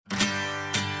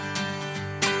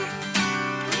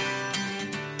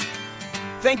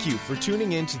Thank you for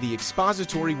tuning in to the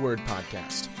Expository Word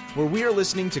Podcast, where we are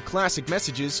listening to classic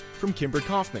messages from Kimber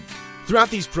Kaufman. Throughout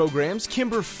these programs,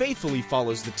 Kimber faithfully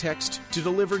follows the text to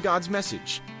deliver God's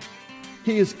message.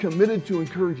 He is committed to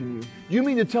encouraging you. Do you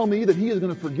mean to tell me that He is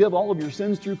going to forgive all of your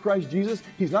sins through Christ Jesus?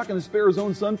 He's not going to spare His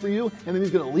own Son for you, and then He's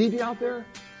going to leave you out there?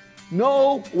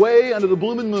 No way under the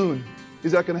blooming moon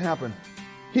is that going to happen.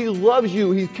 He loves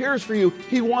you. He cares for you.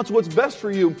 He wants what's best for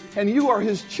you, and you are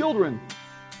His children.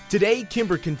 Today,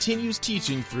 Kimber continues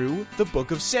teaching through the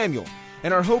book of Samuel,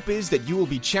 and our hope is that you will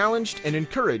be challenged and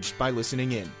encouraged by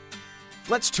listening in.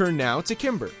 Let's turn now to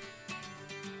Kimber.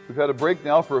 We've had a break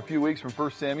now for a few weeks from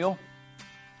 1 Samuel.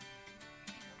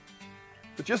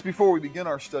 But just before we begin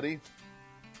our study,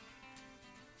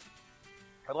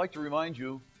 I'd like to remind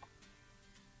you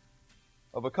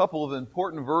of a couple of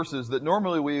important verses that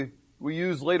normally we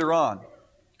use later on.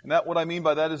 And what I mean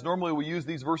by that is normally we use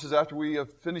these verses after we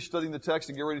have finished studying the text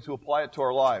and get ready to apply it to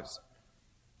our lives.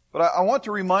 But I want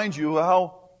to remind you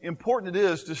how important it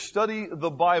is to study the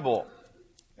Bible.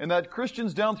 And that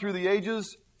Christians down through the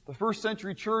ages, the first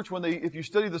century church, if you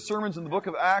study the sermons in the book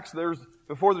of Acts,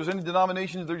 before there's any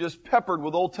denominations, they're just peppered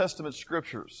with Old Testament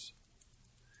scriptures.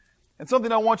 And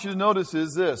something I want you to notice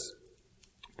is this.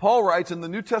 Paul writes in the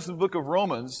New Testament book of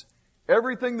Romans,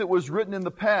 everything that was written in the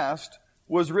past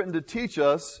was written to teach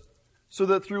us so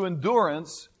that through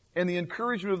endurance and the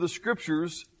encouragement of the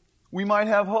Scriptures, we might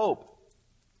have hope.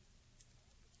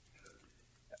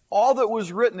 All that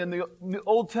was written in the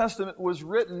Old Testament was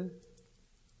written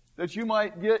that you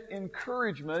might get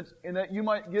encouragement and that you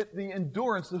might get the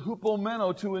endurance, the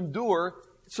hupomeno, to endure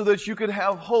so that you could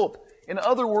have hope. In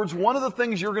other words, one of the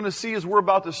things you're going to see as we're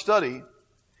about to study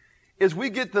is we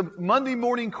get the Monday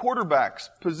morning quarterback's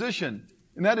position,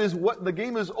 and that is what the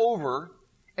game is over.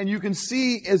 And you can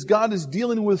see as God is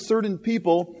dealing with certain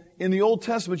people in the Old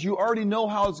Testament, you already know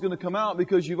how it's going to come out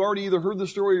because you've already either heard the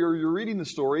story or you're reading the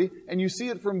story, and you see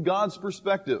it from God's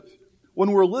perspective.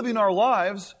 When we're living our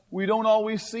lives, we don't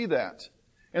always see that.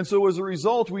 And so as a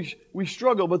result, we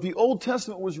struggle. But the Old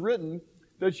Testament was written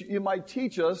that it might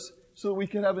teach us so that we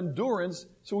can have endurance,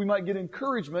 so we might get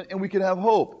encouragement, and we can have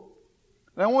hope.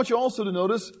 And I want you also to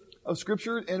notice of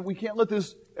Scripture, and we can't let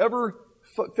this ever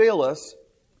fail us,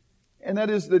 and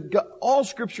that is that all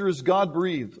Scripture is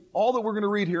God-breathed. All that we're going to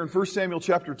read here in 1 Samuel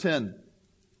chapter 10.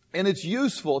 And it's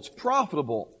useful, it's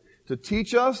profitable to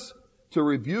teach us, to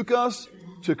rebuke us,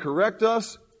 to correct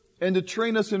us, and to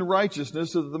train us in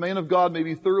righteousness so that the man of God may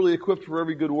be thoroughly equipped for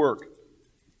every good work.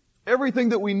 Everything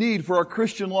that we need for our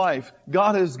Christian life,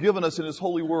 God has given us in His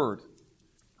holy word.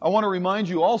 I want to remind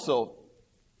you also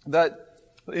that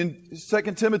in 2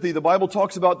 Timothy, the Bible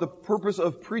talks about the purpose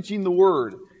of preaching the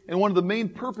word. And one of the main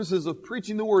purposes of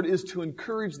preaching the word is to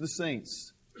encourage the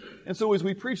saints. And so as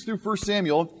we preach through 1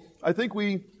 Samuel, I think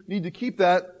we need to keep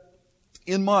that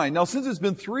in mind. Now, since it's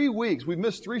been 3 weeks, we've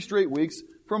missed 3 straight weeks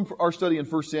from our study in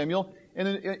 1 Samuel. And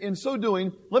in so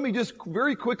doing, let me just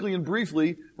very quickly and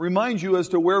briefly remind you as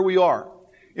to where we are.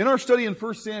 In our study in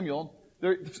 1 Samuel,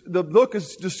 the book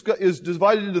is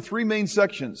divided into 3 main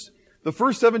sections. The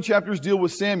first 7 chapters deal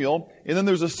with Samuel, and then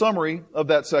there's a summary of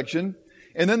that section.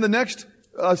 And then the next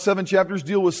 7 chapters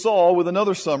deal with Saul with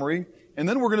another summary. And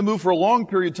then we're going to move for a long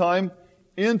period of time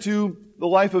into the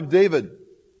life of David.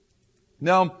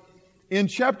 Now, in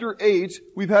chapter 8,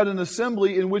 we've had an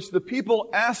assembly in which the people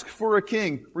ask for a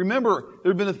king. Remember, there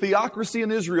had been a theocracy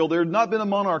in Israel. There had not been a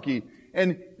monarchy.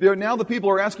 And now the people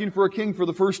are asking for a king for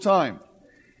the first time.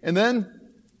 And then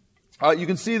you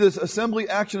can see this assembly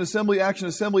action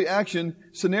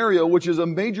scenario, which is a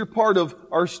major part of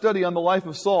our study on the life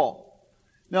of Saul.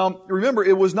 Now, remember,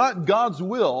 it was not God's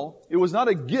will. It was not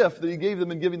a gift that He gave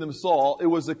them in giving them Saul. It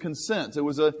was a consent.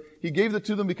 He gave it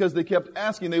to them because they kept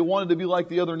asking. They wanted to be like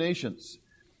the other nations.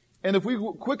 And if we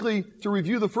quickly to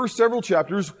review the first several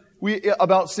chapters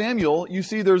about Samuel, you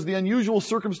see there's the unusual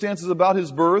circumstances about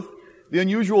his birth, the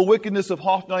unusual wickedness of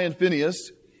Hophni and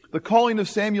Phinehas, the calling of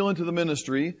Samuel into the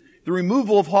ministry, the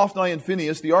removal of Hophni and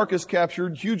Phinehas, the ark is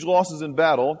captured, huge losses in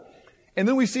battle. And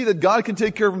then we see that God can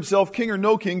take care of Himself, king or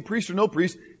no king, priest or no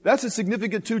priest. That's a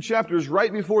significant 2 chapters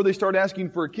right before they start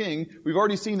asking for a king. We've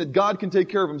already seen that God can take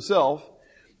care of Himself.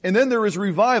 And then there is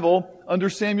revival under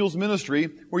Samuel's ministry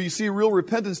where you see real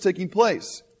repentance taking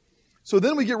place. So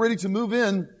then we get ready to move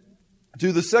in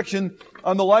to the section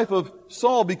on the life of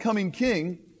Saul becoming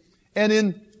king.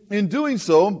 And in doing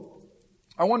so,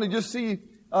 I want to just see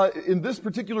in this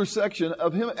particular section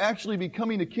of him actually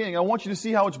becoming a king, I want you to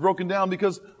see how it's broken down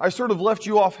because I sort of left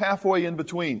you off halfway in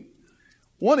between.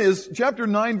 One is, chapter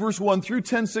 9, verse 1 through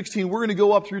 10:16, we're going to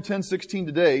go up through 10:16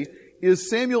 today, is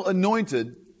Saul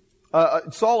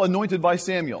anointed by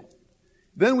Samuel.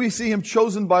 Then we see him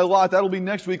chosen by Lot. That'll be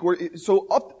next week. So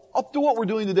up to what we're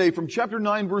doing today, from chapter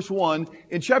 9, verse 1,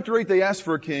 in chapter 8 they ask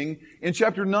for a king. In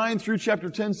chapter 9 through chapter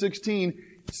 10, 16,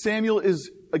 Samuel is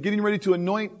getting ready to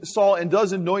anoint Saul and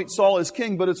does anoint Saul as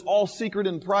king, but it's all secret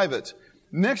and private.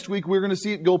 Next week we're going to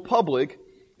see it go public,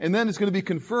 and then it's going to be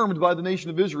confirmed by the nation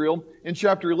of Israel in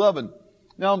chapter 11.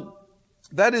 Now,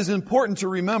 that is important to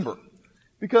remember,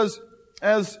 because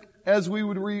as we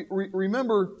would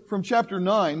remember from chapter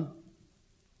 9,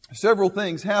 several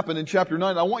things happen in chapter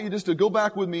 9. I want you just to go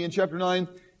back with me in chapter 9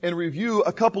 and review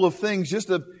a couple of things just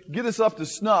to get us up to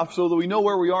snuff so that we know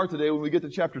where we are today when we get to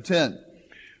chapter 10.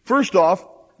 First off,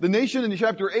 the nation in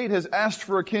chapter 8 has asked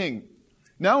for a king.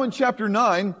 Now in chapter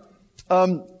 9,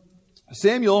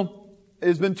 Samuel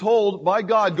has been told by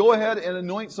God, go ahead and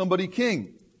anoint somebody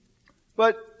king.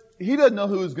 But he doesn't know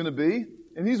who it's going to be,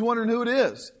 and he's wondering who it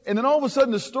is. And then all of a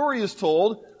sudden the story is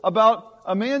told about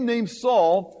a man named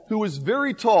Saul who was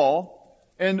very tall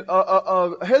and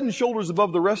head and shoulders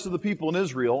above the rest of the people in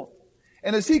Israel.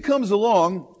 And as he comes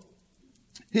along,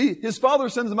 his father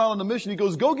sends him out on a mission. He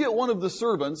goes, go get one of the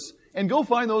servants and go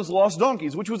find those lost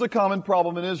donkeys, which was a common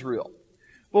problem in Israel.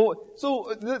 Well,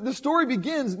 so the story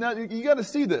begins. Now, you got to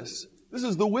see this. This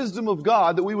is the wisdom of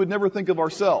God that we would never think of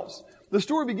ourselves. The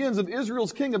story begins of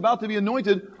Israel's king about to be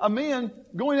anointed, a man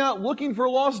going out looking for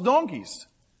lost donkeys,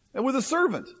 and with a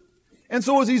servant. And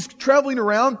so as he's traveling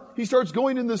around, he starts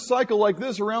going in this cycle like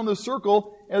this, around this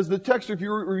circle, as the text, if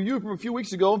you reviewed from a few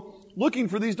weeks ago, looking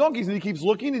for these donkeys. And he keeps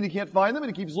looking, and he can't find them,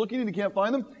 and he keeps looking, and he can't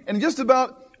find them. And just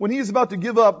about, when he is about to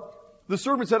give up, the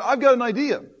servant said, I've got an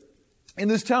idea. In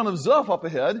this town of Zuph up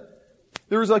ahead,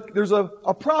 there's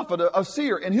a prophet, a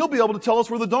seer, and he'll be able to tell us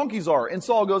where the donkeys are. And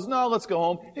Saul goes, no, let's go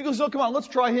home. He goes, no, come on, let's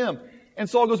try him. And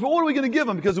Saul goes, well, what are we going to give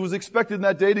him? Because it was expected in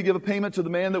that day to give a payment to the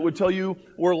man that would tell you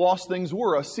where lost things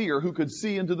were, a seer who could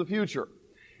see into the future.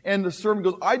 And the servant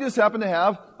goes, I just happen to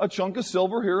have a chunk of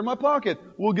silver here in my pocket.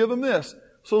 We'll give him this.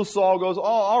 So Saul goes, oh,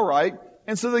 all right.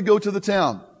 And so they go to the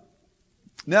town.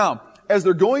 Now, as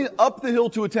they're going up the hill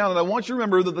to a town, and I want you to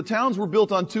remember that the towns were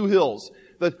built on two hills.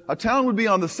 That a town would be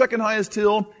on the second highest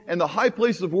hill, and the high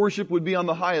place of worship would be on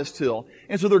the highest hill.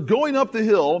 And so they're going up the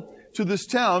hill to this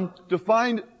town to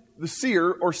find the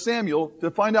seer, or Samuel,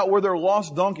 to find out where their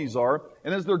lost donkeys are.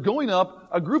 And as they're going up,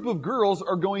 a group of girls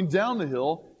are going down the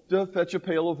hill to fetch a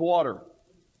pail of water.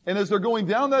 And as they're going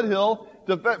down that hill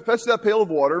to fetch that pail of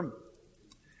water,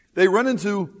 they run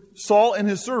into Saul and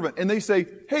his servant, and they say,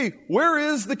 hey, where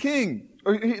is the king?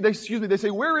 They say,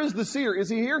 where is the seer? Is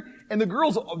he here? And the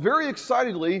girls very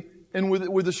excitedly and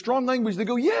with a strong language, they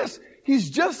go, yes, he's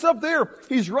just up there.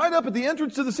 He's right up at the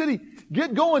entrance to the city.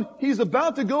 Get going. He's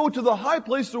about to go to the high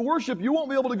place to worship. You won't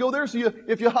be able to go there, so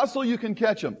if you hustle, you can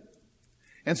catch him.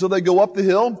 And so they go up the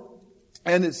hill,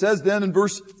 and it says then in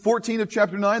verse 14 of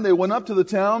chapter 9, they went up to the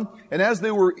town, and as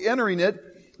they were entering it,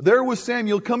 there was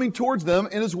Samuel coming towards them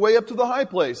in his way up to the high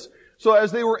place. So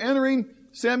as they were entering,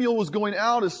 Samuel was going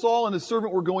out as Saul and his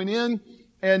servant were going in,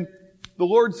 and the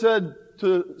Lord said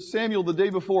to Samuel the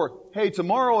day before, hey,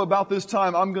 tomorrow about this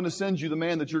time, I'm going to send you the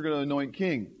man that you're going to anoint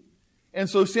king. And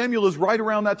so Samuel is right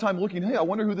around that time looking, hey, I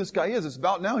wonder who this guy is. It's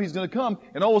about now he's going to come.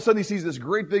 And all of a sudden he sees this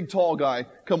great big tall guy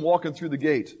come walking through the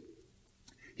gate.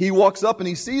 He walks up and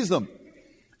he sees them.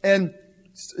 And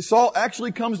Saul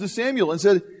actually comes to Samuel and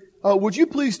said, would you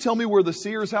please tell me where the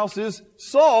seer's house is?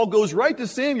 Saul goes right to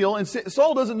Samuel, and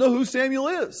Saul doesn't know who Samuel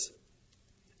is.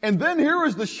 And then here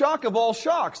is the shock of all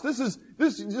shocks. This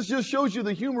just shows you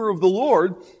the humor of the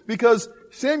Lord, because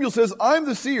Samuel says, I'm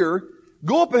the seer.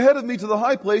 Go up ahead of me to the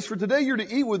high place, for today you're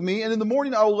to eat with me, and in the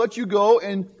morning I will let you go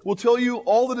and will tell you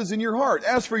all that is in your heart.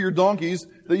 As for your donkeys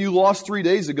that you lost 3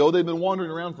 days ago, they've been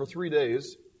wandering around for 3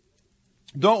 days.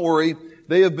 Don't worry,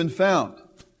 they have been found.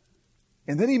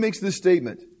 And then he makes this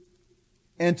statement.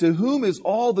 And to whom is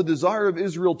all the desire of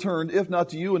Israel turned, if not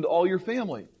to you and to all your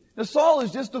family? Now Saul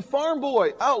is just a farm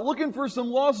boy out looking for some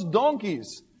lost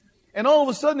donkeys. And all of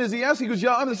a sudden, as he asks, he goes,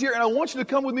 yeah, I'm the seer, and I want you to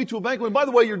come with me to a banquet. And by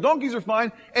the way, your donkeys are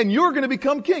fine, and you're going to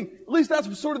become king. At least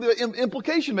that's sort of the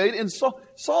implication made. And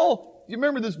Saul, you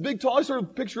remember this big, tall, I sort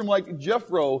of picture him like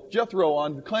Jethro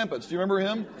on Clampets. Do you remember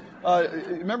him?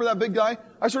 Remember that big guy?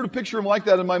 I sort of picture him like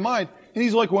that in my mind. And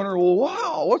he's like wondering, well,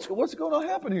 wow, what's going to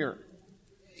happen here?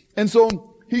 And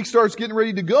so he starts getting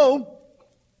ready to go,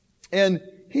 and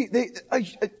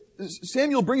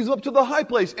Samuel brings him up to the high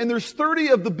place, and there's 30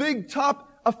 of the big top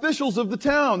officials of the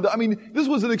town. I mean, this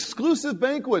was an exclusive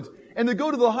banquet. And they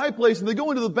go to the high place, and they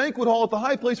go into the banquet hall at the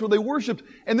high place where they worshiped,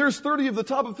 and there's 30 of the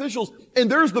top officials,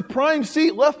 and there's the prime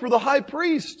seat left for the high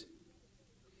priest.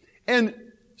 And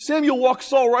Samuel walks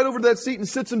Saul right over to that seat and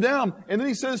sits him down. And then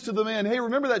he says to the man, hey,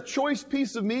 remember that choice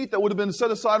piece of meat that would have been set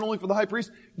aside only for the high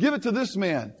priest? Give it to this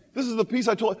man. This is the piece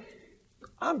I told you.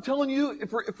 I'm telling you,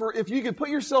 if you could put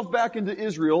yourself back into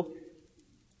Israel,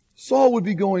 Saul would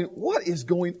be going, what is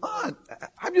going on?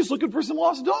 I'm just looking for some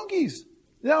lost donkeys.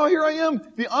 Now here I am,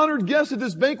 the honored guest at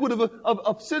this banquet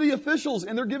of city officials,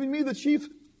 and they're giving me the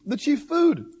chief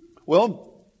food.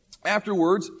 Well,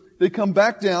 afterwards, they come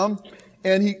back down,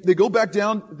 and they go back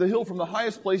down the hill from the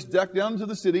highest place, deck down into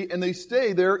the city, and they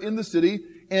stay there in the city.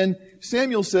 And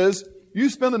Samuel says, you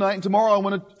spend the night, and tomorrow I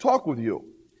want to talk with you.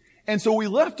 And so we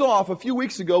left off a few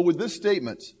weeks ago with this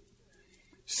statement.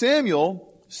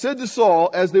 Samuel said to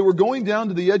Saul, as they were going down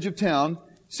to the edge of town,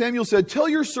 Samuel said, tell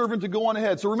your servant to go on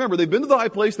ahead. So remember, they've been to the high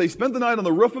place, they spent the night on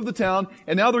the roof of the town,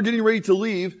 and now they're getting ready to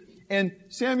leave. And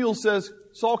Samuel says,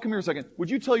 Saul, come here a second. Would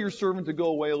you tell your servant to go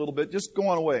away a little bit? Just go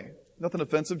on away. Nothing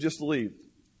offensive, just leave.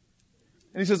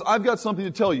 And he says, I've got something to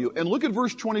tell you. And look at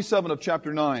verse 27 of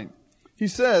chapter 9. He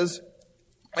says,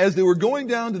 as they were going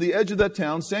down to the edge of that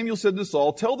town, Samuel said to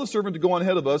Saul, tell the servant to go on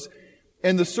ahead of us.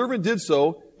 And the servant did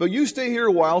so, but you stay here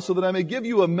a while so that I may give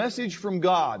you a message from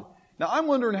God. Now, I'm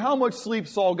wondering how much sleep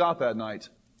Saul got that night.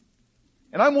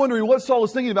 And I'm wondering what Saul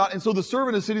was thinking about. And so the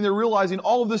servant is sitting there realizing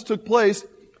all of this took place.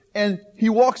 And he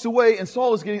walks away, and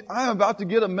Saul is I'm about to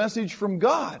get a message from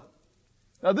God.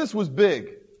 Now, this was big.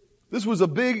 This was a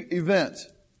big event.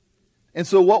 And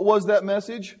so what was that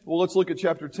message? Well, let's look at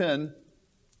chapter 10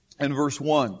 and verse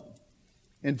 1.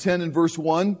 In 10 and verse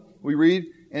 1, we read,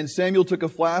 and Samuel took a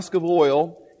flask of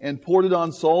oil and poured it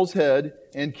on Saul's head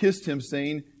and kissed him,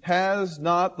 saying, has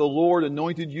not the Lord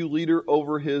anointed you leader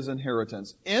over his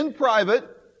inheritance? In private,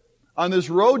 on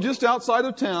this road just outside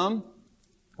of town,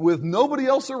 with nobody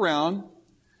else around,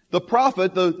 the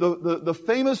prophet, the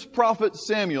famous prophet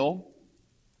Samuel,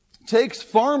 takes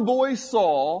farm boy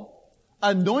Saul,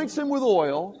 anoints him with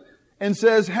oil, and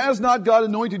says, has not God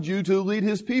anointed you to lead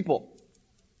his people?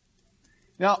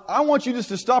 Now, I want you just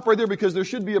to stop right there because there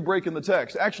should be a break in the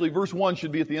text. Actually, verse 1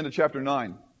 should be at the end of chapter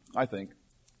 9, I think.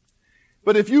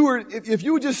 But if you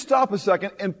would just stop a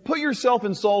second and put yourself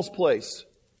in Saul's place.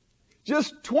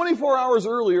 Just 24 hours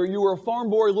earlier, you were a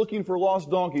farm boy looking for lost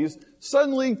donkeys.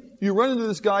 Suddenly, you run into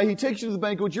this guy. He takes you to the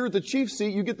banquet. You're at the chief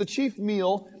seat. You get the chief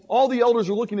meal. All the elders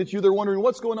are looking at you. They're wondering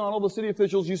what's going on. All the city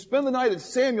officials. You spend the night at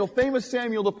famous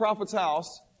Samuel, the prophet's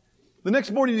house. The next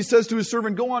morning, he says to his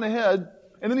servant, go on ahead.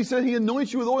 And then he said he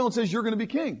anoints you with oil and says, you're going to be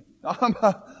king. I'm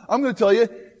going to tell you,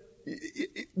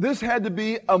 this had to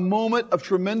be a moment of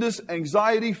tremendous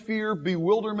anxiety, fear,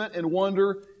 bewilderment, and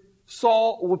wonder.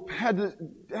 Saul had to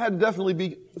definitely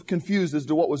be confused as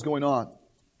to what was going on.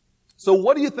 So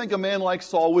what do you think a man like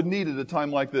Saul would need at a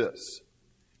time like this?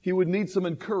 He would need some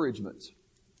encouragement.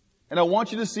 And I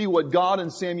want you to see what God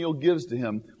and Samuel gives to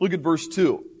him. Look at verse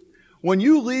 2. When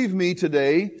you leave me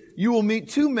today, you will meet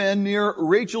two men near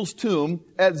Rachel's tomb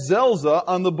at Zelzah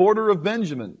on the border of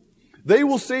Benjamin. They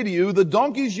will say to you, the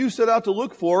donkeys you set out to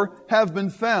look for have been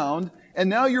found, and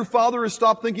now your father has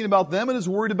stopped thinking about them and is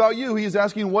worried about you. He is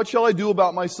asking, what shall I do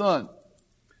about my son?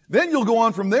 Then you'll go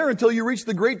on from there until you reach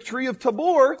the great tree of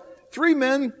Tabor. 3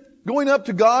 men going up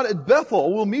to God at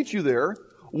Bethel will meet you there.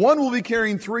 One will be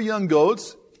carrying 3 young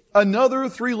goats, another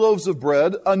 3 loaves of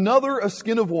bread, another a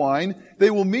skin of wine.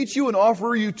 They will meet you and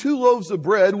offer you 2 loaves of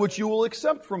bread, which you will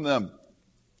accept from them.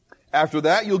 After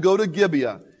that, you'll go to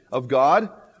Gibeah of God,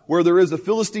 where there is a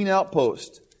Philistine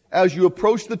outpost. As you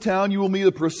approach the town, you will meet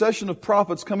a procession of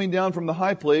prophets coming down from the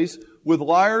high place with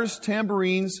lyres,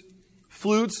 tambourines,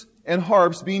 flutes, and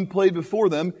harps being played before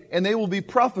them, and they will be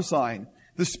prophesying.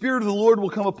 The Spirit of the Lord will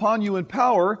come upon you in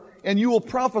power, and you will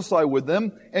prophesy with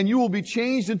them, and you will be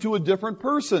changed into a different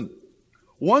person.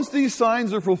 Once these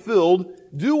signs are fulfilled,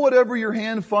 do whatever your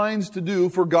hand finds to do,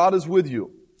 for God is with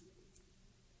you.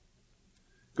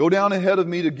 Go down ahead of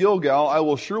me to Gilgal. I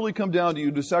will surely come down to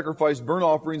you to sacrifice burnt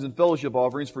offerings and fellowship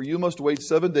offerings, for you must wait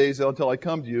 7 days until I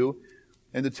come to you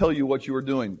and to tell you what you are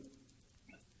doing.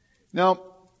 Now,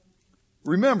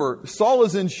 remember, Saul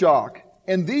is in shock.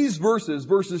 And these verses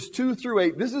 2 through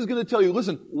 8, this is going to tell you,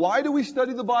 listen, why do we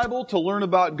study the Bible? To learn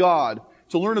about God,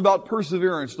 to learn about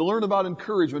perseverance, to learn about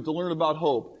encouragement, to learn about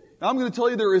hope. Now, I'm going to tell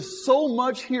you there is so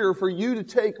much here for you to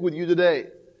take with you today.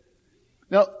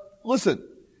 Now, listen,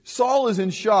 Saul is in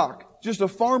shock. Just a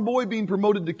farm boy being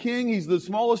promoted to king. He's the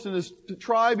smallest in his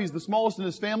tribe. He's the smallest in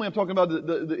his family. I'm talking about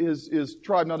his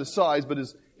tribe, not his size, but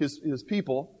his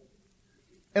people.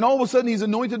 And all of a sudden, he's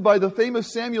anointed by the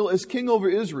famous Samuel as king over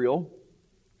Israel.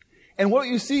 And what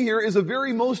you see here is a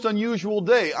very most unusual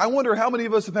day. I wonder how many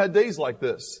of us have had days like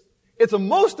this. It's a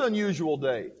most unusual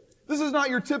day. This is not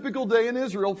your typical day in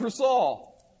Israel for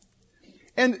Saul.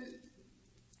 And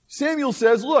Samuel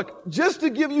says, look, just to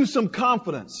give you some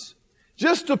confidence,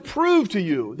 just to prove to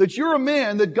you that you're a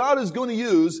man that God is going to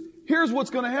use, here's what's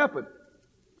going to happen.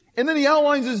 And then he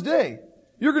outlines his day.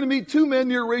 You're going to meet 2 men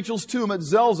near Rachel's tomb at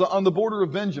Zelzah on the border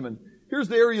of Benjamin. Here's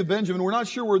the area of Benjamin. We're not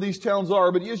sure where these towns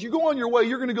are, but as you go on your way,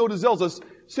 you're going to go to Zelzah.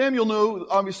 Samuel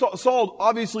knew, Saul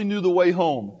obviously knew the way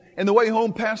home. And the way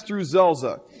home passed through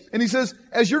Zelzah. And he says,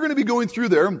 as you're going to be going through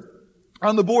there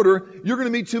on the border, you're going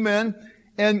to meet 2 men,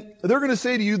 and they're going to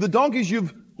say to you, the donkeys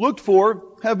you've looked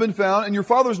for have been found, and your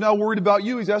father's now worried about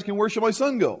you. He's asking, where shall my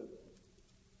son go?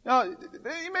 Now,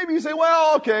 maybe you say,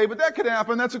 well, okay, but that could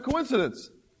happen. That's a coincidence.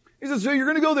 He says, so you're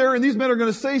going to go there, and these men are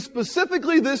going to say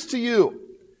specifically this to you.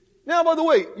 Now, by the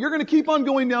way, you're going to keep on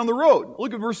going down the road.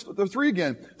 Look at verse 3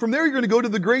 again. From there, you're going to go to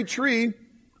the great tree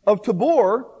of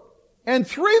Tabor, and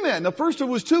 3 men. The first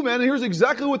was 2 men, and here's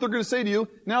exactly what they're going to say to you.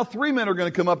 Now 3 men are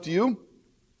going to come up to you,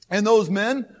 and those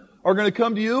men are going to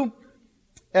come to you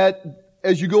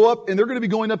as you go up, and they're going to be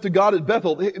going up to God at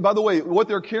Bethel. By the way, what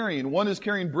they're carrying, one is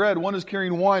carrying bread, one is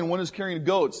carrying wine, one is carrying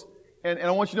goats. And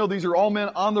I want you to know these are all men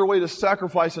on their way to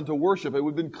sacrifice and to worship. It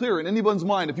would have been clear in anyone's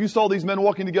mind. If you saw these men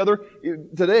walking together,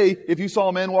 today, if you saw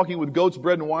a man walking with goats,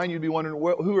 bread, and wine, you'd be wondering,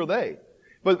 who are they?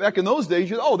 But back in those days,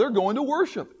 they're going to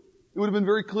worship. It would have been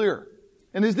very clear.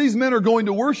 And as these men are going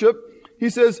to worship,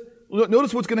 he says,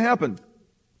 notice what's going to happen.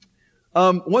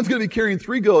 One's going to be carrying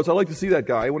 3 goats. I like to see that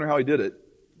guy. I wonder how he did it,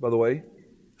 by the way.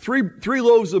 3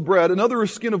 loaves of bread, another a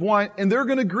skin of wine, and they're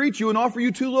going to greet you and offer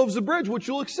you 2 loaves of bread, which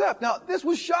you'll accept. Now, this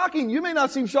was shocking. You may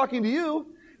not seem shocking to you.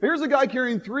 Here's a guy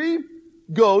carrying 3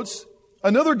 goats,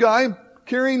 another guy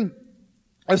carrying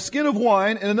a skin of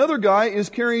wine, and another guy is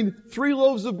carrying 3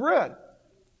 loaves of bread.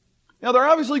 Now, they're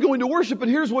obviously going to worship, but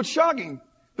here's what's shocking.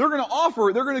 They're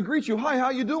going to greet you, hi, how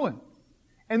you doing?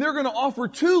 And they're going to offer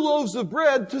 2 loaves of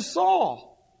bread to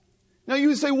Saul. Now,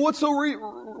 you say, what's so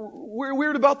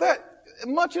weird about that?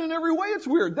 Much and in every way it's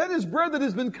weird. That is bread that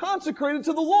has been consecrated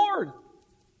to the Lord.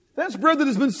 That's bread that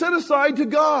has been set aside to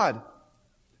God.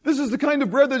 This is the kind of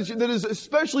bread that is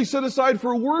especially set aside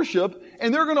for worship,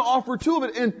 and they're going to offer 2 of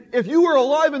it. And if you were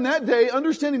alive in that day,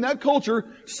 understanding that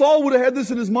culture, Saul would have had this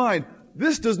in his mind.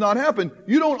 This does not happen.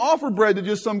 You don't offer bread to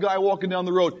just some guy walking down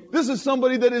the road. This is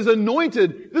somebody that is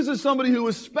anointed. This is somebody who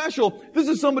is special. This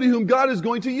is somebody whom God is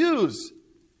going to use.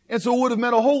 And so it would have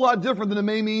meant a whole lot different than it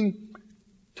may mean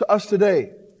to us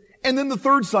today. And then the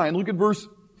third sign, look at verse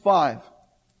 5.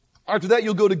 After that,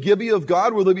 you'll go to Gibeah of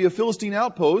God, where there'll be a Philistine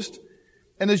outpost.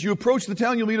 And as you approach the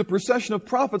town, you'll meet a procession of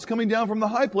prophets coming down from the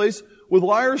high place with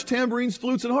lyres, tambourines,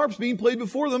 flutes, and harps being played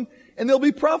before them, and they'll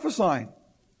be prophesying.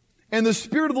 And the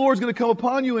Spirit of the Lord is going to come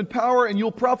upon you in power, and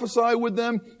you'll prophesy with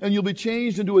them, and you'll be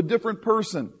changed into a different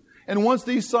person. And once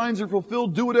these signs are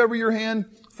fulfilled, do whatever your hand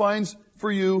finds for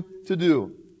you to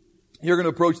do. You're going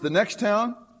to approach the next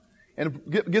town. And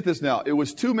get this now. It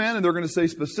was 2 men, and they're going to say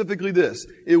specifically this.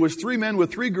 It was 3 men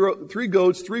with 3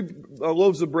 goats, 3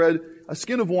 loaves of bread, a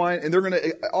skin of wine, and they're going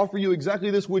to offer you exactly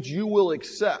this which you will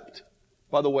accept,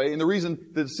 by the way. And the reason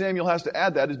that Samuel has to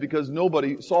add that is because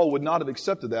Saul would not have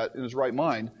accepted that in his right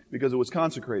mind because it was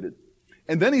consecrated.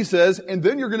 And then he says, and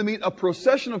then you're going to meet a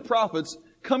procession of prophets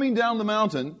coming down the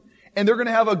mountain, and they're going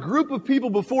to have a group of people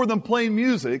before them playing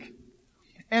music,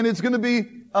 and it's going to be...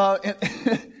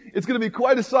 It's going to be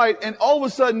quite a sight, and all of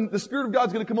a sudden, the Spirit of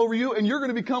God's going to come over you, and you're going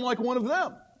to become like one of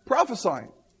them,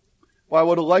 prophesying. Well, I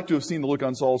would have liked to have seen the look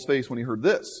on Saul's face when he heard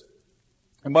this.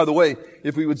 And by the way,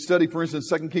 if we would study, for instance,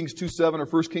 2 Kings 2:7 or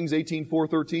 1 Kings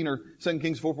 18:4-13 or 2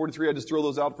 Kings 4:43, I just throw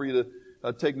those out for you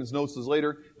to take as notes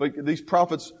later. But these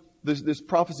prophets, this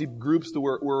prophecy groups that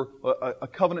were a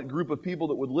covenant group of people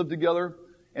that would live together,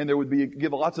 and there would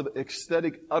give lots of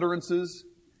ecstatic utterances.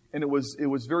 And it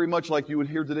was very much like you would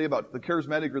hear today about the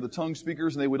charismatic or the tongue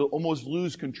speakers, and they would almost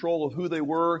lose control of who they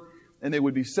were, and they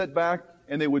would be set back,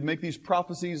 and they would make these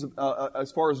prophecies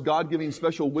as far as God giving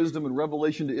special wisdom and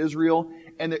revelation to Israel,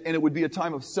 and it would be a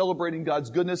time of celebrating God's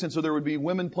goodness, and so there would be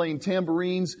women playing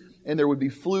tambourines, and there would be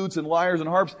flutes and lyres and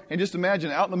harps, and just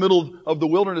imagine out in the middle of the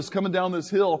wilderness coming down this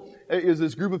hill is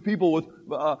this group of people with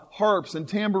harps and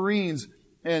tambourines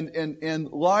and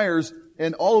lyres,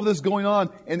 and all of this going on,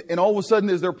 and all of a sudden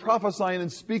as they're prophesying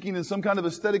and speaking in some kind of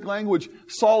aesthetic language,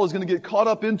 Saul is going to get caught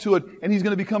up into it, and he's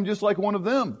going to become just like one of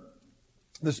them.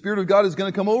 The Spirit of God is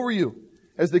going to come over you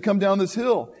as they come down this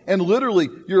hill. And literally,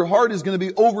 your heart is going to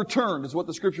be overturned, is what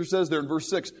the Scripture says there in verse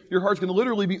 6. Your heart's going to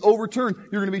literally be overturned.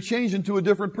 You're going to be changed into a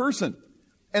different person.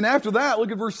 And after that,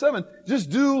 look at verse 7. Just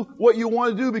do what you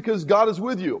want to do because God is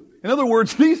with you. In other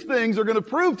words, these things are going to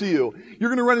prove to you. You're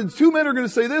going to run into 2 men are going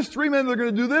to say this, 3 men are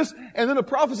going to do this, and then a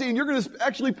prophecy, and you're going to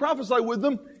actually prophesy with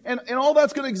them, and all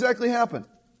that's going to exactly happen.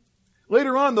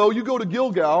 Later on, though, you go to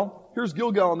Gilgal, Here's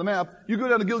Gilgal on the map. You go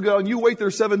down to Gilgal and you wait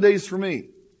there 7 days for me.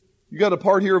 You got a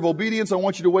part here of obedience. I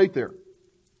want you to wait there.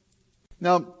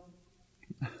 Now,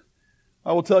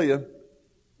 I will tell you,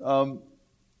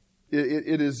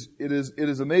 it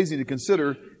is amazing to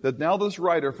consider that now this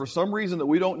writer, for some reason that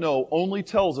we don't know, only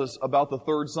tells us about the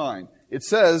third sign. It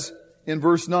says in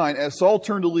verse 9, as Saul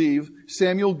turned to leave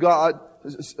Samuel, God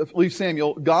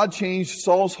changed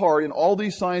Saul's heart, and all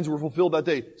these signs were fulfilled that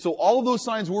day. So all of those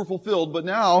signs were fulfilled, but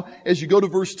now, as you go to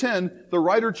verse 10, the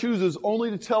writer chooses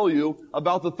only to tell you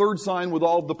about the third sign with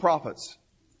all of the prophets.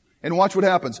 And watch what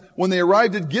happens. When they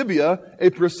arrived at Gibeah, a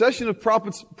procession of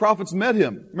prophets met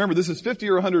him. Remember, this is 50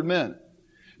 or 100 men.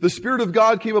 The Spirit of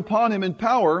God came upon him in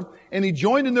power, and he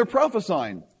joined in their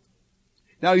prophesying.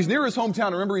 Now, he's near his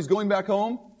hometown. Remember, he's going back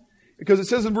home? Because it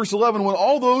says in verse 11, when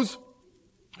all those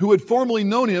who had formerly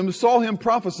known him saw him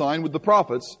prophesying with the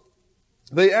prophets,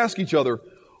 they asked each other,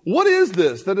 what is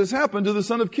this that has happened to the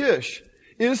son of Kish?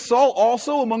 Is Saul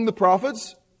also among the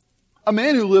prophets? A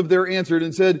man who lived there answered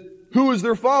and said, who is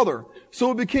their father?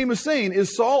 So it became a saying,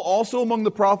 is Saul also among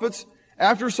the prophets?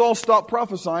 After Saul stopped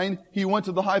prophesying, he went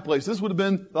to the high place. This would have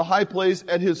been the high place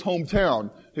at his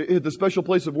hometown, the special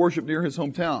place of worship near his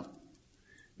hometown.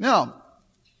 Now,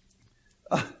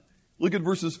 look at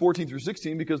verses 14 through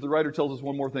 16, because the writer tells us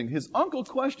one more thing. His uncle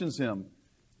questions him.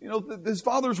 You know, his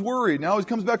father's worried. Now he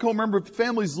comes back home. Remember,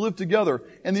 families live together.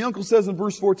 And the uncle says in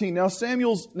verse 14, now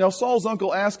Saul's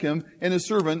uncle asked him and his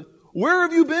servant, where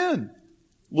have you been?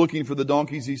 Looking for the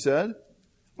donkeys, he said.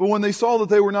 But when they saw that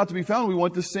they were not to be found, we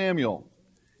went to Samuel.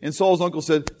 And Saul's uncle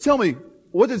said, tell me,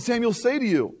 what did Samuel say to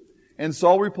you? And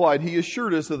Saul replied, he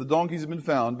assured us that the donkeys had been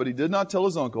found, but he did not tell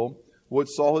his uncle what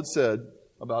Saul had said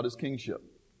about his kingship.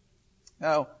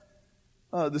 Now,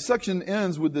 the section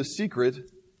ends with this secret,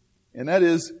 and that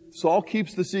is, Saul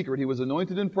keeps the secret. He was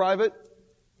anointed in private.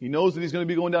 He knows that he's going to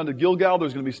be going down to Gilgal.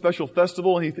 There's going to be a special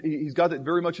festival, and he's got that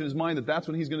very much in his mind that that's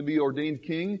when he's going to be ordained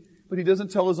king. But he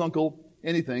doesn't tell his uncle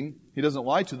anything. He doesn't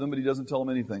lie to them, but he doesn't tell them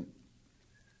anything.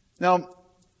 Now,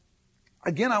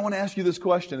 again, I want to ask you this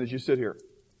question as you sit here.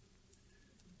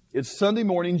 It's Sunday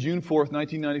morning, June 4th,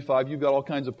 1995. You've got all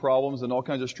kinds of problems and all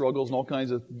kinds of struggles and all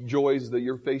kinds of joys that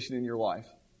you're facing in your life.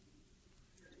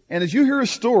 And as you hear a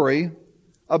story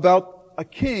about a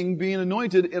king being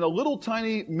anointed in a little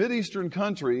tiny Mideastern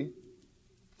country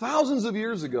thousands of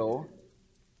years ago,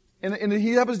 and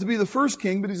he happens to be the first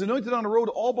king, but he's anointed on a road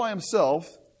all by himself,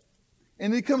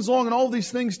 and he comes along and all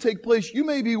these things take place, you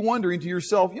may be wondering to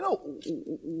yourself, you know,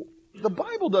 the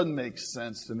Bible doesn't make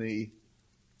sense to me.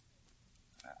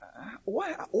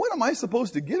 What am I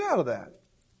supposed to get out of that?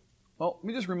 Well, let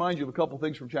me just remind you of a couple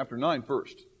things from chapter 9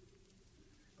 first.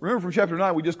 Remember from chapter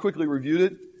 9, we just quickly reviewed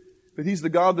it, but He's the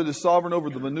God that is sovereign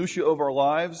over the minutiae of our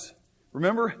lives.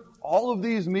 Remember, all of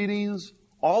these meetings,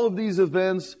 all of these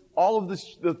events, all of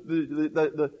this, the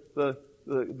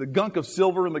gunk of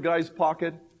silver in the guy's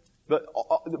pocket,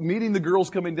 meeting the girls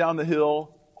coming down the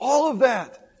hill, all of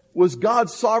that was God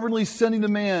sovereignly sending a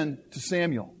man to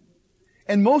Samuel.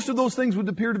 And most of those things would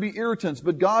appear to be irritants,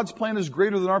 but God's plan is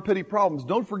greater than our petty problems.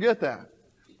 Don't forget that.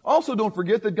 Also, don't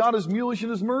forget that God is mulish in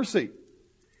His mercy.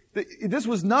 This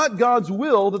was not God's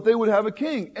will that they would have a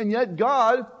king. And yet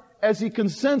God, as He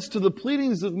consents to the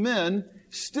pleadings of men,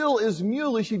 still is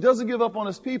mulish. He doesn't give up on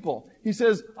His people. He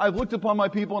says, I've looked upon my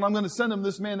people and I'm going to send them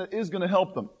this man that is going to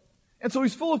help them. And so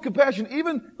He's full of compassion.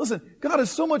 Listen, God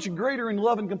is so much greater in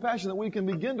love and compassion than we can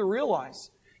begin to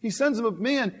realize. He sends him a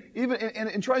man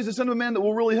and tries to send him a man that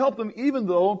will really help them, even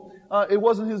though it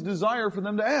wasn't His desire for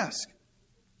them to ask.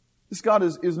 This God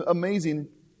is amazing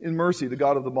in mercy, the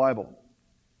God of the Bible.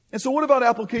 And so what about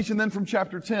application then from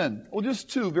chapter 10? Well, just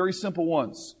two very simple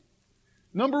ones.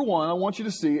 Number one, I want you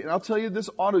to see, and I'll tell you this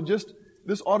ought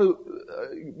to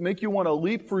make you want to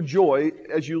leap for joy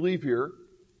as you leave here.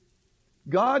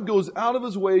 God goes out of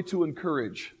His way to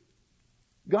encourage.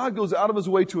 God goes out of His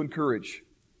way to encourage.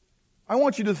 I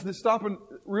want you to stop and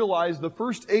realize the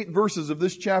first 8 verses of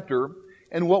this chapter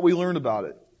and what we learn about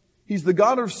it. He's the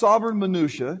God of sovereign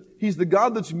minutia. He's the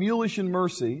God that's mulish in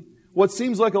mercy. What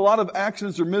seems like a lot of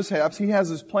accidents or mishaps, He has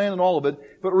His plan in all of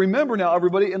it. But remember now,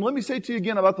 everybody, and let me say to you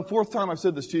again about the 4th time I've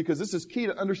said this to you, because this is key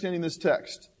to understanding this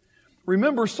text.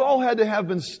 Remember, Saul had to have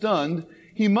been stunned.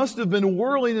 He must have been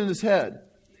whirling in his head.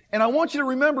 And I want you to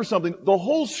remember something. The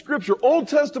whole Scripture, Old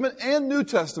Testament and New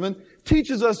Testament,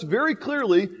 teaches us very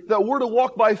clearly that we're to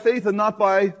walk by faith and not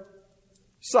by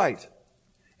sight.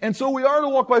 And so we are to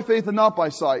walk by faith and not by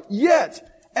sight. Yet,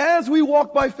 as we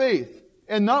walk by faith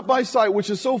and not by sight, which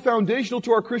is so foundational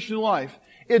to our Christian life,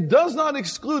 it does not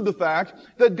exclude the fact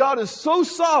that God is so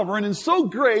sovereign and so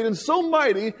great and so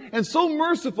mighty and so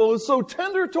merciful and so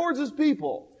tender towards His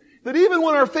people that even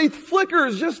when our faith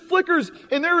flickers, just flickers,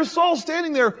 and there is Saul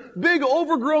standing there, big,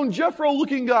 overgrown,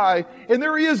 Jethro-looking guy, and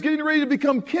there he is getting ready to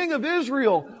become king of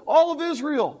Israel, all of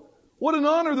Israel. What an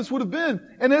honor this would have been.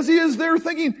 And as he is there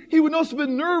thinking, he would must have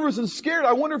been nervous and scared.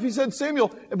 I wonder if he said,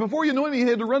 Samuel, and before you know it, he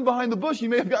had to run behind the bush. He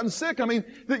may have gotten sick. I mean,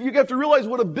 that you have to realize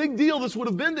what a big deal this would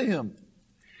have been to him.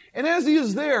 And as he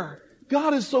is there,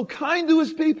 God is so kind to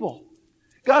His people.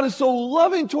 God is so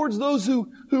loving towards those who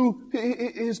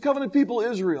His covenant people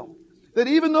Israel. That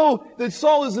even though that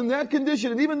Saul is in that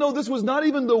condition, and even though this was not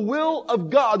even the will of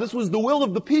God, this was the will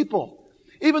of the people.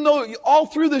 Even though all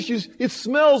through this it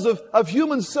smells of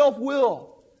human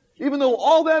self-will. Even though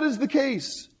all that is the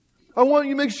case, I want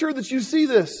you to make sure that you see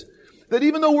this. That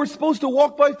even though we're supposed to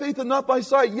walk by faith and not by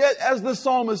sight, yet as the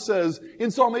psalmist says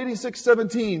in Psalm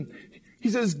 86:17, he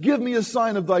says, give me a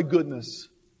sign of thy goodness.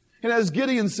 And as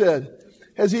Gideon said,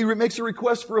 as he makes a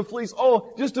request for a fleece,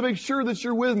 just to make sure that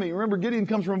you're with me. Remember, Gideon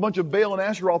comes from a bunch of Baal and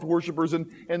Asheroth worshipers, and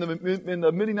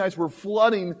the Midianites were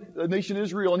flooding the nation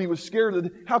Israel, and he was scared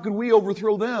that how could we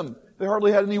overthrow them? They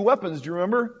hardly had any weapons, do you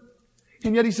remember?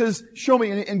 And yet he says, show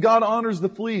me, and God honors the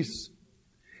fleece.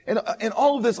 And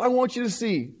all of this, I want you to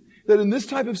see that in this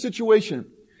type of situation,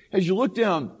 as you look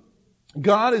down,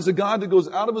 God is a God that goes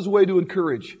out of His way to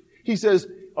encourage. He says,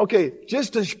 okay,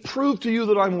 just to prove to you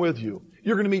that I'm with you,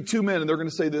 you're going to meet two men and they're going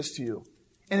to say this to you.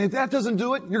 And if that doesn't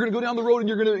do it, you're going to go down the road and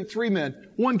you're going to meet three men.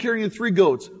 One carrying 3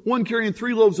 goats. One carrying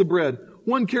 3 loaves of bread.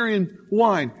 One carrying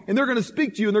wine. And they're going to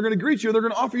speak to you and they're going to greet you and they're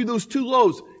going to offer you those 2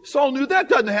 loaves. Saul knew that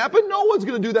doesn't happen. No one's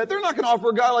going to do that. They're not going to offer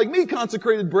a guy like me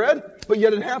consecrated bread. But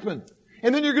yet it happened.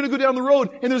 And then you're going to go down the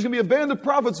road and there's going to be a band of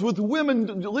prophets with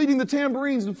women leading the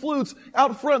tambourines and flutes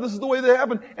out front. This is the way they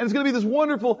happen. And it's going to be this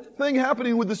wonderful thing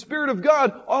happening with the Spirit of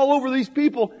God all over these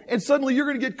people. And suddenly you're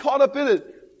going to get caught up in it.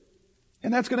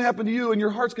 And that's going to happen to you and your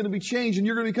heart's going to be changed and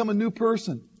you're going to become a new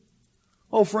person.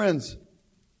 Oh, friends,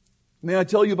 may I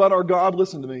tell you about our God?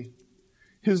 Listen to me.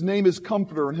 His name is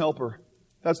Comforter and Helper.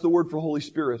 That's the word for Holy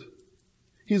Spirit.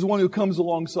 He's the one who comes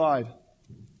alongside.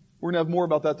 We're going to have more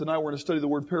about that tonight. We're going to study the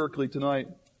word Paraclete tonight.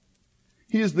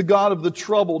 He is the God of the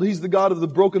troubled. He's the God of the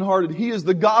brokenhearted. He is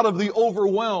the God of the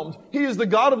overwhelmed. He is the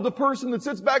God of the person that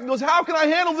sits back and goes, how can I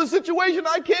handle this situation?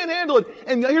 I can't handle it.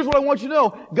 And here's what I want you to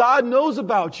know. God knows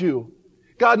about you.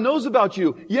 God knows about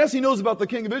you. Yes, He knows about the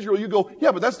king of Israel. You go,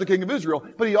 yeah, but that's the king of Israel.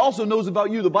 But He also knows about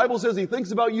you. The Bible says He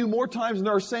thinks about you more times than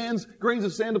there are grains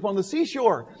of sand upon the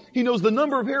seashore. He knows the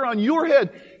number of hair on your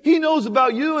head. He knows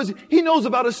about you as He knows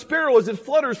about a sparrow as it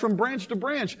flutters from branch to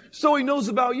branch. So He knows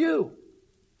about you.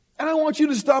 And I want you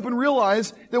to stop and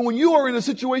realize that when you are in a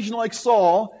situation like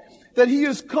Saul, that He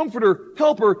is Comforter,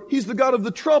 Helper. He's the God of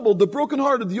the troubled, the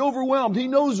brokenhearted, the overwhelmed. He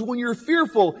knows when you're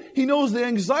fearful. He knows the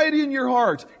anxiety in your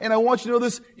heart. And I want you to know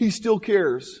this, He still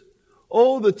cares.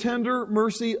 Oh, the tender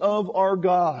mercy of our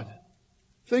God.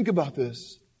 Think about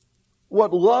this.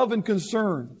 What love and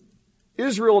concern.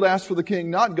 Israel had asked for the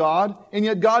king, not God. And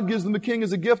yet God gives them a king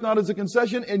as a gift, not as a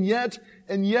concession. And yet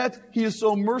He is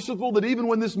so merciful that even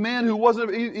when this man who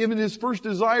wasn't even his first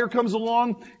desire comes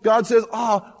along, God says,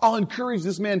 I'll encourage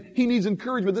this man. He needs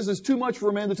encouragement. This is too much for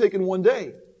a man to take in one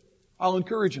day. I'll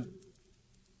encourage him.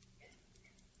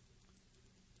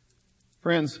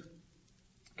 Friends,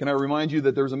 can I remind you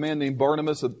that there's a man named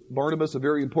Barnabas, a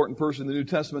very important person in the New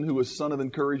Testament who was son of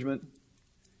encouragement.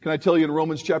 Can I tell you in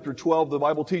Romans chapter 12, the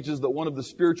Bible teaches that one of the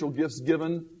spiritual gifts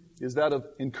given is that of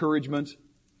encouragement.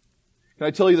 Can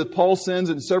I tell you that Paul sends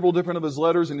in several different of his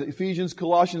letters in Ephesians,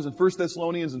 Colossians, and 1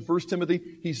 Thessalonians and 1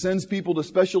 Timothy, he sends people to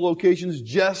special locations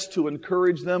just to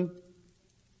encourage them.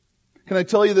 Can I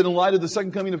tell you that in light of the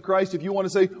second coming of Christ, if you want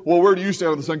to say, well, where do you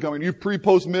stand on the second coming? You pre,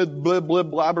 post, mid, blib, blib,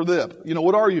 blabber, lip. You know,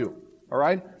 what are you? All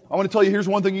right? I want to tell you, here's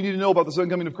one thing you need to know about the second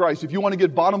coming of Christ. If you want to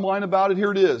get bottom line about it,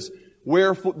 here it is.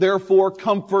 Wherefore, therefore,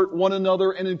 comfort one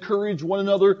another and encourage one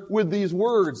another with these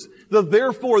words.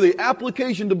 The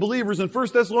application to believers in 1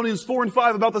 Thessalonians 4 and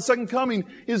 5 about the second coming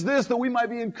is this, that we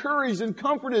might be encouraged and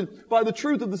comforted by the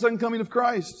truth of the second coming of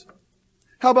Christ.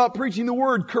 How about preaching the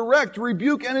word? Correct,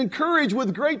 rebuke, and encourage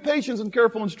with great patience and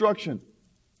careful instruction.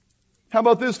 How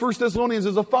about this? 1 Thessalonians,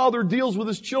 as a father deals with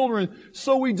his children,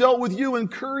 so we dealt with you,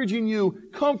 encouraging you,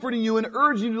 comforting you, and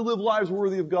urging you to live lives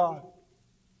worthy of God.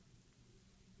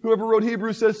 Whoever wrote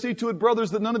Hebrews says, see to it, brothers,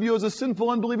 that none of you has a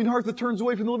sinful, unbelieving heart that turns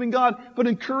away from the living God, but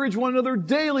encourage one another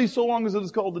daily so long as it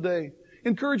is called today.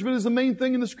 Encouragement is the main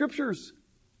thing in the Scriptures.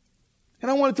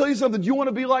 And I want to tell you something. Do you want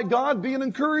to be like God? Be an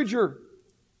encourager.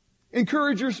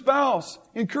 Encourage your spouse.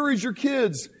 Encourage your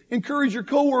kids. Encourage your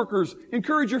coworkers.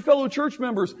 Encourage your fellow church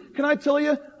members. Can I tell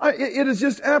you, it is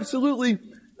just absolutely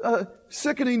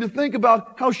sickening to think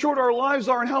about how short our lives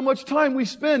are and how much time we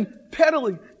spend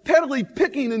peddling pettily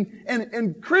picking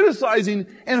and criticizing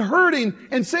and hurting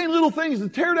and saying little things to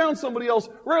tear down somebody else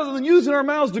rather than using our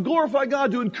mouths to glorify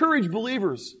God, to encourage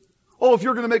believers. Oh, if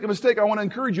you're going to make a mistake, I want to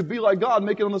encourage you. Be like God.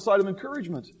 Make it on the side of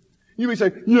encouragement. You may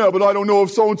say, yeah, but I don't know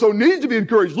if so-and-so needs to be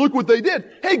encouraged. Look what they did.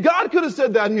 Hey, God could have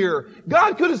said that here.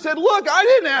 God could have said, look, I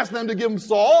didn't ask them to give him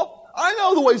Saul. I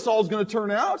know the way Saul's going to turn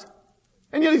out.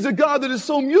 And yet He's a God that is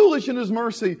so mulish in His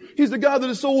mercy. He's a God that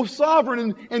is so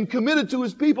sovereign and committed to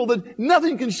His people that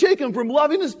nothing can shake Him from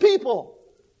loving His people.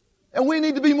 And we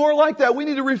need to be more like that. We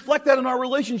need to reflect that in our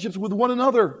relationships with one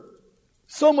another.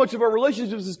 So much of our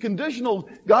relationships is conditional.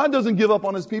 God doesn't give up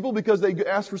on His people because they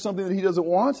ask for something that He doesn't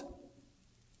want.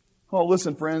 Oh,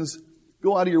 listen, friends,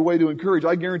 go out of your way to encourage.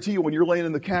 I guarantee you when you're laying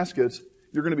in the casket,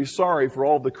 you're going to be sorry for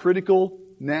all the critical,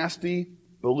 nasty,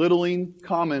 belittling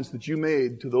comments that you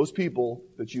made to those people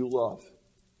that you love.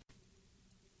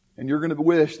 And you're going to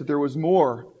wish that there was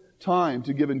more time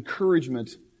to give encouragement,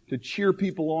 to cheer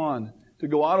people on, to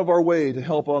go out of our way to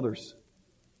help others.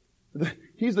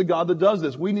 He's the God that does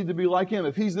this. We need to be like Him.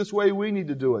 If He's this way, we need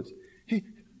to do it.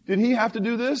 Did He have to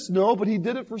do this? No, but He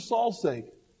did it for Saul's sake.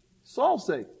 Saul's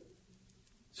sake.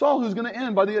 Saul, who's going to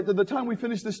end, by the time we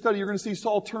finish this study, you're going to see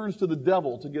Saul turns to the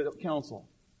devil to get counsel.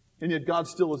 And yet God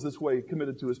still is this way,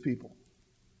 committed to His people.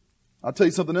 I'll tell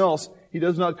you something else. He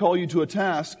does not call you to a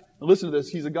task. Now listen to this.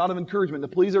 He's a God of encouragement. Now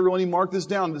please, everyone, you mark this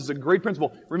down. This is a great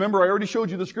principle. Remember, I already showed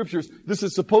you the Scriptures. This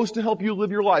is supposed to help you live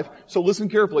your life. So listen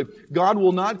carefully. God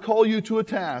will not call you to a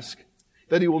task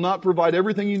that He will not provide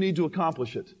everything you need to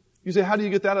accomplish it. You say, how do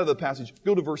you get that out of the passage?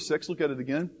 Go to verse 6. Look at it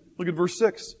again. Look at verse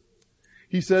 6.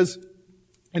 He says,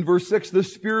 in verse 6, the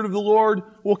Spirit of the Lord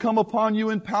will come upon you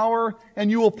in power, and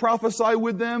you will prophesy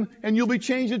with them, and you'll be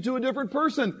changed into a different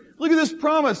person. Look at this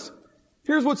promise.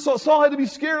 Here's what Saul had to be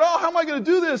scared. Oh, how am I going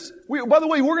to do this? By the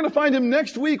way, we're going to find him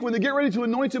next week when they get ready to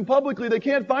anoint him publicly. They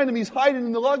can't find him. He's hiding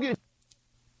in the luggage.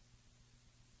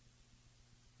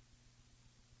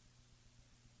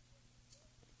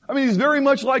 I mean, he's very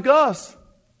much like us.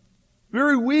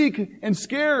 Very weak and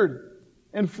scared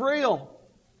and frail.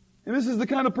 And this is the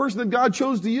kind of person that God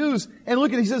chose to use. And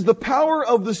look at it, he says, the power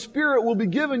of the Spirit will be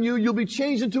given you. You'll be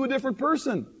changed into a different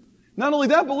person. Not only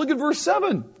that, but look at verse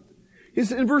 7.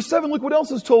 In verse 7, look what else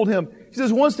is told him. He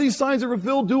says, once these signs are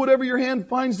fulfilled, do whatever your hand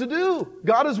finds to do.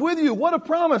 God is with you. What a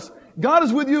promise. God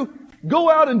is with you.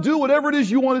 Go out and do whatever it is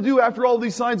you want to do after all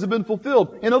these signs have been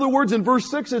fulfilled. In other words, in verse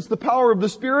 6, it's the power of the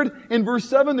Spirit. In verse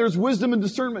 7, there's wisdom and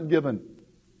discernment given.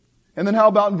 And then how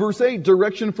about in verse 8?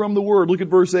 Direction from the Word. Look at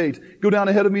verse 8. Go down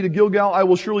ahead of me to Gilgal. I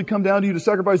will surely come down to you to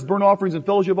sacrifice burnt offerings and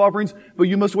fellowship offerings, but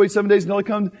you must wait 7 days until I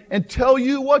come and tell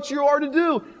you what you are to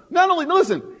do. Not only,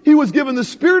 listen, he was given the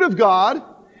Spirit of God.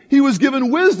 He was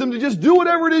given wisdom to just do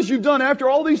whatever it is you've done after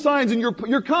all these signs, and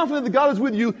you're confident that God is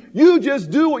with you. You just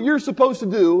do what you're supposed to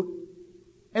do.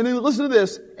 And then listen to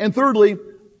this. And thirdly,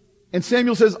 and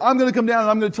Samuel says, I'm going to come down and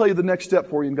I'm going to tell you the next step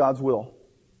for you in God's will.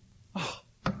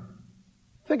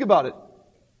 Think about it.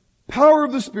 Power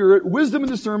of the Spirit, wisdom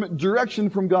and discernment, direction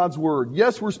from God's Word.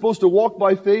 Yes, we're supposed to walk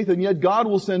by faith, and yet God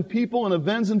will send people and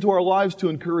events into our lives to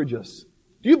encourage us.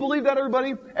 Do you believe that,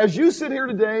 everybody? As you sit here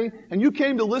today, and you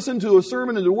came to listen to a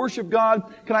sermon and to worship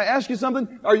God, can I ask you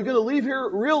something? Are you going to leave here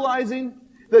realizing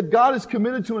that God is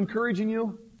committed to encouraging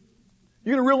you?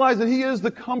 You're going to realize that He is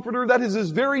the Comforter. That is His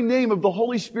very name of the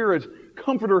Holy Spirit.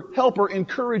 Comforter, Helper,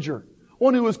 Encourager.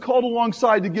 One who is called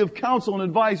alongside to give counsel and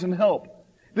advice and help.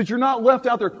 That you're not left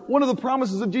out there. One of the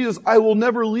promises of Jesus, I will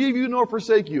never leave you nor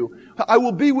forsake you. I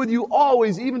will be with you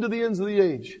always, even to the ends of the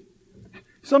age.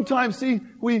 Sometimes, see,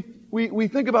 we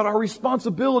think about our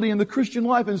responsibility in the Christian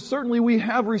life, and certainly we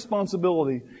have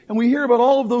responsibility. And we hear about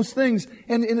all of those things,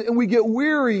 and we get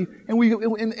weary,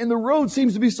 and the road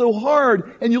seems to be so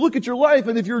hard. And you look at your life,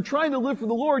 and if you're trying to live for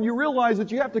the Lord, you realize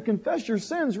that you have to confess your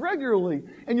sins regularly.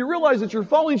 And you realize that you're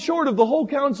falling short of the whole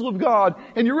counsel of God.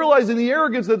 And you realize in the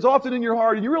arrogance that's often in your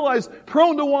heart, and you realize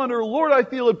prone to wander, Lord, I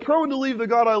feel it, prone to leave the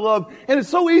God I love. And it's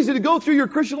so easy to go through your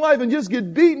Christian life and just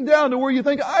get beaten down to where you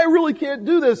think, I really can't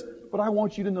do this. But I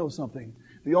want you to know something.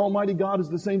 The Almighty God is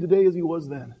the same today as He was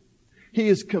then. He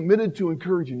is committed to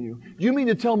encouraging you. Do you mean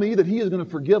to tell me that He is going to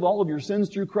forgive all of your sins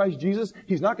through Christ Jesus?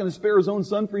 He's not going to spare His own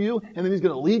Son for you, and then He's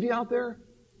going to leave you out there?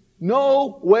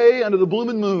 No way under the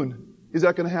blooming moon is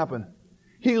that going to happen.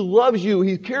 He loves you.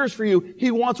 He cares for you.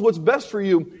 He wants what's best for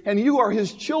you, and you are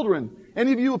His children.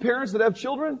 Any of you parents that have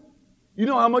children, you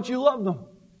know how much you love them.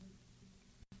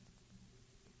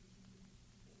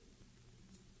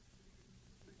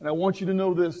 And I want you to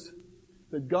know this,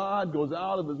 that God goes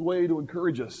out of His way to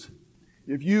encourage us.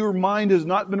 If your mind has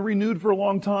not been renewed for a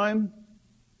long time,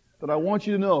 then I want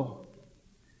you to know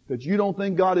that you don't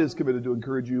think God is committed to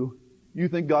encourage you. You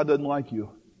think God doesn't like you.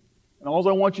 And all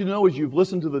I want you to know is you've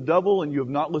listened to the devil and you have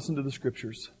not listened to the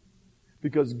Scriptures.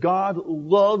 Because God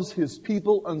loves His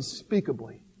people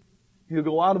unspeakably. He'll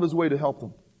go out of His way to help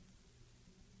them.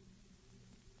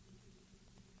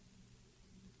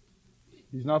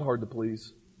 He's not hard to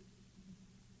please.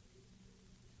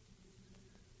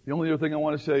 The only other thing I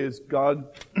want to say is God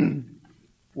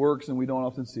works and we don't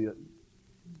often see it.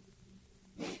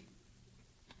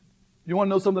 You want to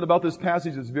know something about this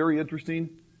passage that's very interesting?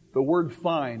 The word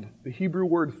find, the Hebrew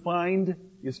word find,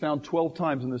 is found 12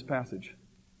 times in this passage.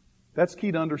 That's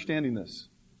key to understanding this.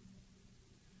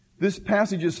 This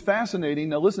passage is fascinating.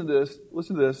 Now listen to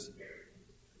this.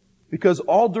 Because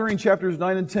all during chapters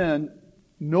 9 and 10,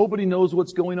 nobody knows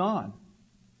what's going on.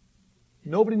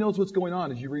 Nobody knows what's going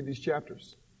on as you read these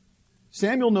chapters.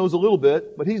 Samuel knows a little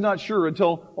bit, but he's not sure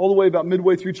until all the way about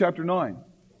midway through chapter 9.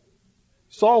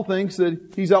 Saul thinks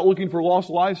that he's out looking for lost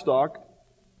livestock.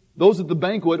 Those at the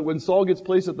banquet, when Saul gets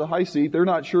placed at the high seat, they're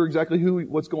not sure exactly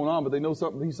what's going on, but they know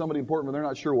he's somebody important, but they're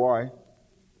not sure why.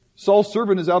 Saul's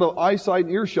servant is out of eyesight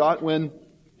and earshot when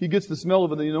he gets the smell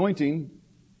of the anointing.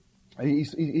 He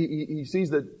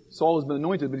sees that Saul has been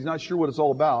anointed, but he's not sure what it's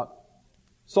all about.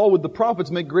 Saul with the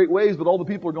prophets make great waves, but all the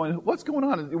people are going, what's going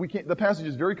on? The passage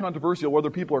is very controversial whether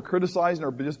people are criticizing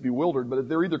or just bewildered, but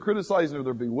they're either criticizing or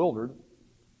they're bewildered.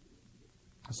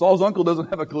 Saul's uncle doesn't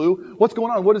have a clue. What's going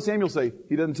on? What does Samuel say?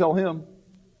 He doesn't tell him.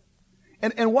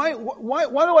 And why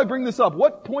do I bring this up?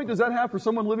 What point does that have for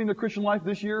someone living the Christian life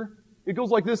this year? It goes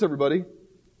like this, everybody.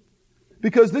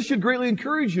 Because this should greatly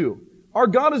encourage you. Our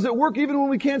God is at work even when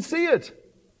we can't see it.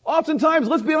 Oftentimes,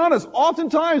 let's be honest,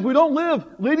 we don't live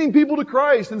leading people to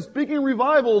Christ and speaking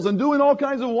revivals and doing all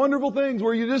kinds of wonderful things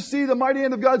where you just see the mighty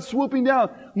hand of God swooping down.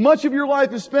 Much of your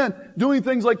life is spent doing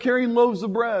things like carrying loaves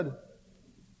of bread,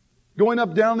 going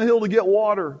up down the hill to get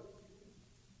water.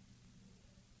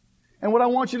 And what I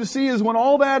want you to see is when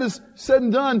all that is said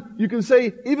and done, you can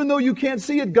say, even though you can't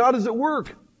see it, God is at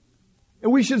work.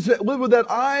 And we should live with that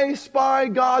I spy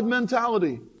God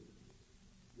mentality.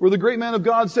 Where the great man of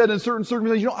God said in certain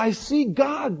circumstances, I see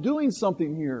God doing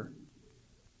something here.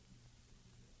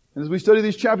 And as we study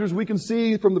these chapters, we can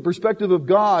see from the perspective of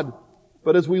God,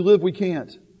 but as we live, we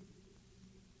can't. Is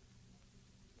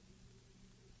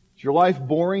your life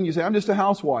boring? You say, I'm just a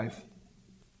housewife.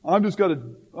 I've just got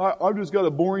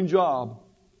a boring job.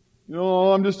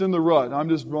 I'm just in the rut.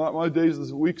 My days,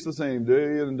 this week's the same,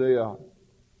 day in and day out.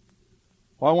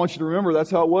 Well, I want you to remember that's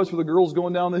how it was for the girls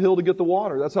going down the hill to get the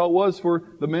water. That's how it was for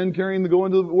the men going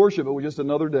to worship. It was just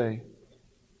another day.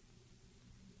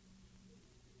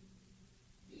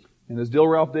 And as Dale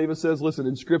Ralph Davis says, listen,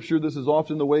 in Scripture, this is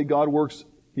often the way God works.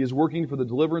 He is working for the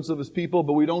deliverance of His people,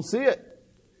 but we don't see it.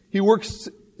 He works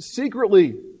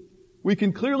secretly. We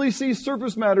can clearly see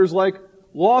surface matters like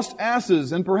lost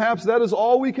asses, and perhaps that is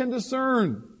all we can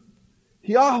discern.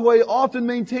 Yahweh often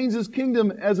maintains His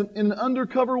kingdom in an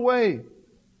undercover way.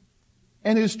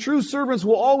 And His true servants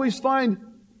will always find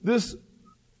this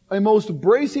a most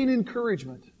bracing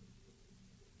encouragement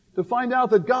to find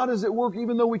out that God is at work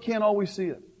even though we can't always see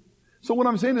it. So what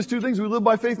I'm saying is two things. We live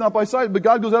by faith, not by sight. But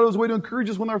God goes out of His way to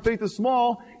encourage us when our faith is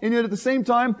small. And yet at the same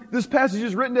time, this passage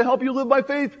is written to help you live by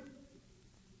faith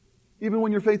even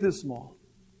when your faith is small.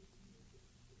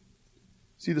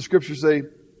 See, the Scriptures say,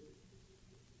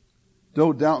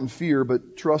 don't doubt and fear,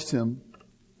 but trust Him.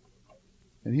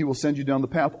 And He will send you down the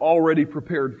path already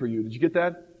prepared for you. Did you get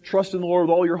that? Trust in the Lord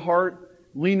with all your heart.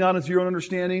 Lean not into your own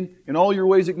understanding. In all your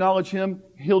ways acknowledge Him.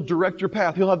 He'll direct your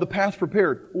path. He'll have the path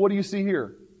prepared. What do you see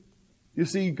here? You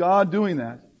see God doing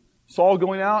that. Saul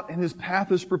going out and his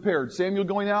path is prepared. Samuel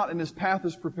going out and his path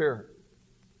is prepared.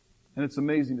 And it's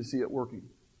amazing to see it working.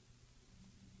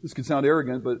 This can sound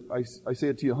arrogant, but I say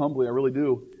it to you humbly. I really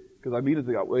do. Because I mean it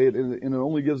that way. And it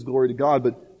only gives glory to God.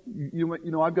 But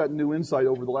I've got new insight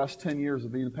over the last 10 years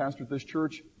of being a pastor at this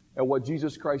church at what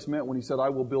Jesus Christ meant when He said, I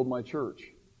will build my church.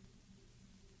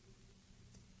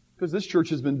 Because this church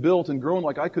has been built and grown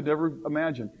like I could never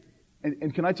imagine.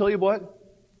 And can I tell you what?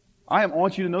 I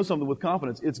want you to know something with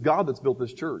confidence. It's God that's built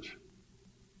this church.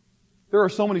 There are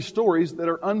so many stories that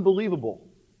are unbelievable.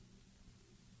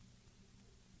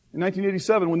 In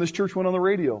 1987, when this church went on the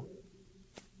radio,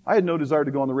 I had no desire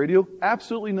to go on the radio.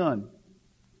 Absolutely none.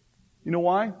 You know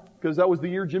why? Because that was the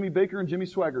year Jimmy Baker and Jimmy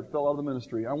Swaggart fell out of the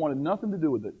ministry. I wanted nothing to do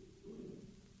with it.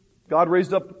 God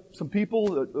raised up some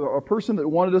people, a person that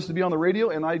wanted us to be on the radio,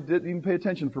 and I didn't even pay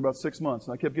attention for about 6 months.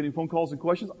 And I kept getting phone calls and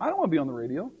questions. I don't want to be on the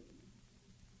radio.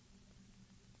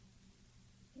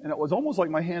 And it was almost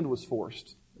like my hand was forced.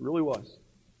 It really was.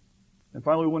 And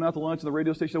finally we went out to lunch at the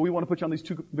radio station. We want to put you on these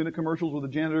 2-minute commercials where the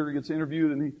janitor gets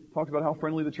interviewed and he talked about how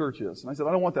friendly the church is. And I said,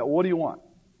 I don't want that. Well, what do you want?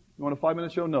 You want a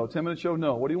 5-minute show? No. 10-minute show?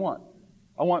 No. What do you want?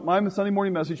 I want my Sunday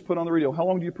morning message put on the radio. How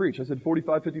long do you preach? I said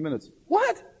 45, 50 minutes.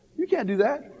 What? You can't do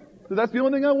that. So that's the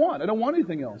only thing I want. I don't want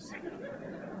anything else.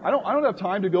 I don't have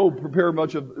time to go prepare a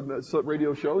bunch of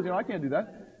radio shows. I can't do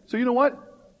that. So you know what?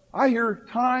 I hear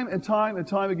time and time and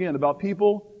time again about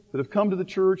people that have come to the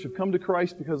church, have come to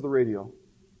Christ because of the radio.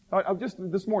 Just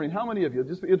this morning, how many of you,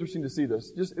 just interesting to see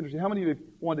this, just interesting, how many of you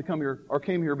wanted to come here or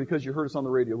came here because you heard us on the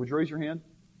radio? Would you raise your hand?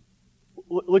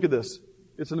 Look at this.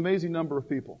 It's an amazing number of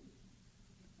people.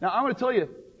 Now, I'm going to tell you,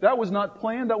 that was not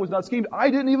planned, that was not schemed.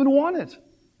 I didn't even want it.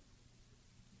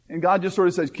 And God just sort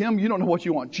of says, Kim, you don't know what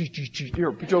you want.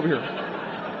 Here, put you over here.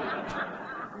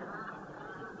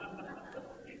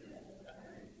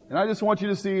 And I just want you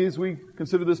to see, as we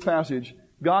consider this passage,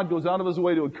 God goes out of His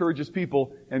way to encourage His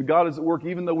people, and God is at work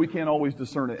even though we can't always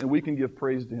discern it, and we can give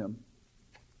praise to Him.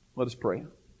 Let us pray.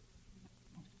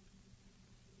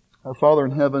 Our Father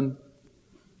in heaven,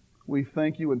 we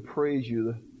thank You and praise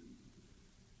You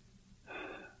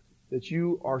that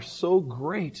You are so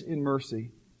great in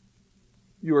mercy.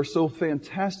 You are so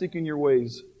fantastic in Your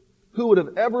ways. Who would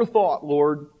have ever thought,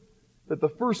 Lord, that the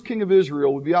first king of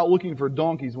Israel would be out looking for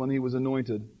donkeys when he was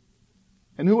anointed?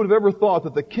 And who would have ever thought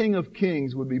that the King of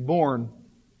Kings would be born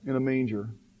in a manger?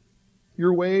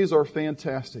 Your ways are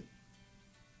fantastic.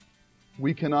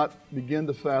 We cannot begin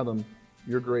to fathom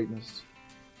Your greatness.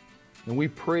 And we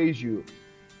praise You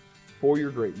for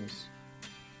Your greatness.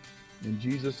 In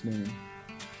Jesus' name,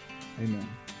 amen.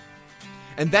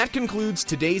 And that concludes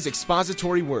today's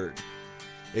expository word.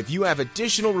 If you have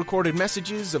additional recorded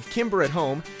messages of Kimber at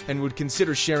Home and would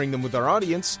consider sharing them with our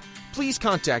audience, please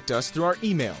contact us through our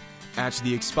email at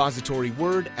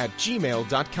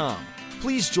theexpositoryword@gmail.com.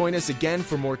 Please join us again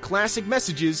for more classic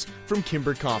messages from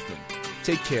Kimber Kaufman.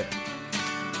 Take care.